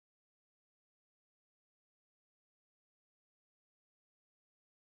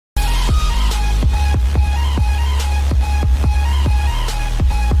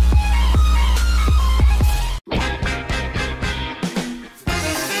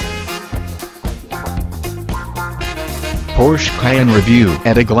Porsche Cayenne review.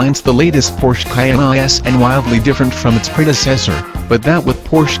 At a glance, the latest Porsche Cayenne is wildly different from its predecessor, but that what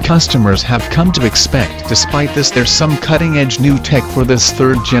Porsche customers have come to expect. Despite this, there's some cutting-edge new tech for this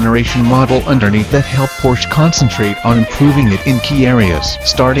third-generation model underneath that help Porsche concentrate on improving it in key areas.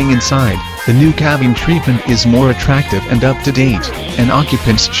 Starting inside, the new cabin treatment is more attractive and up-to-date, and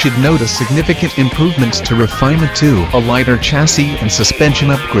occupants should notice significant improvements to refinement too. A lighter chassis and suspension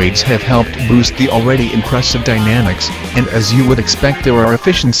upgrades have helped boost the already impressive dynamics, and as you would expect, there are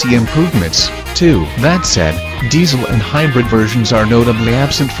efficiency improvements too. That said, diesel and hybrid versions are notably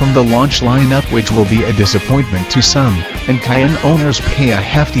absent from the launch lineup, which will be a disappointment to some, and Cayenne owners pay a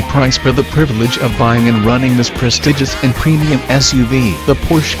hefty price for the privilege of buying and running this prestigious and premium SUV. The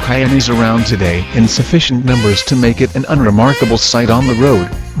Porsche Cayenne is around today in sufficient numbers to make it an unremarkable sight on the road,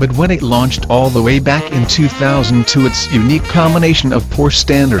 but when it launched all the way back in 2002, its unique combination of Porsche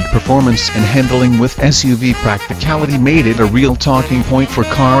standard performance and handling with SUV practicality made it a real talking point for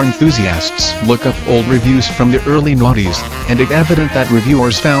car enthusiasts. Look up old reviews from the early noughties, and it's evident that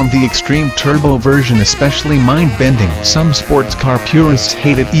reviewers found the extreme turbo version especially mind-bending. Some sports car purists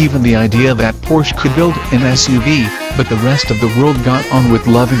hated even the idea that Porsche could build an SUV, but the rest of the world got on with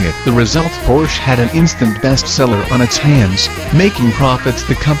loving it. The result: Porsche had an instant bestseller on its hands. Making profits,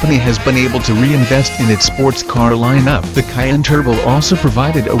 the company has been able to reinvest in its sports car lineup. The Cayenne Turbo also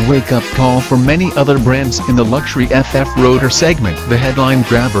provided a wake-up call for many other brands in the luxury FF rotor segment. The headline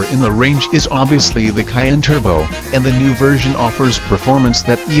grabber in the range is obviously the Cayenne Turbo, and the new version offers performance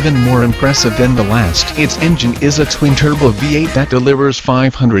that's even more impressive than the last. Its engine is a twin-turbo V8 that delivers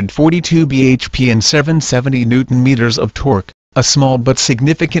 542 bhp and 770 Nm of torque, a small but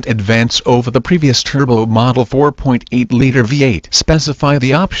significant advance over the previous turbo model 4.8-liter V8. Specify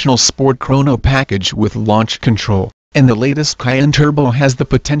the optional Sport Chrono package with launch control, and the latest Cayenne Turbo has the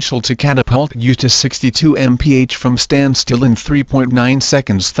potential to catapult you to 62 mph from standstill in 3.9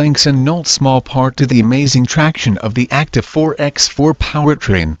 seconds, thanks in no small part to the amazing traction of the active 4x4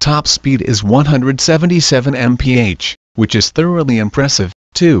 powertrain. Top speed is 177 mph, which is thoroughly impressive,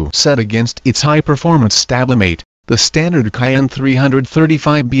 too. Set against its high-performance stablemate, the standard Cayenne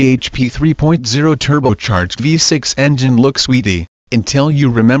 335 bhp 3.0 turbocharged V6 engine looks weedy, until you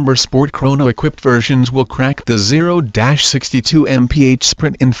remember Sport Chrono equipped versions will crack the 0-62 mph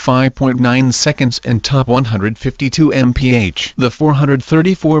sprint in 5.9 seconds and top 152 mph. The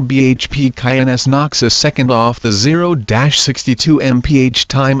 434 bhp Cayenne S knocks a second off the 0-62 mph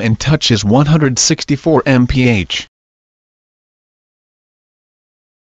time and touches 164 mph.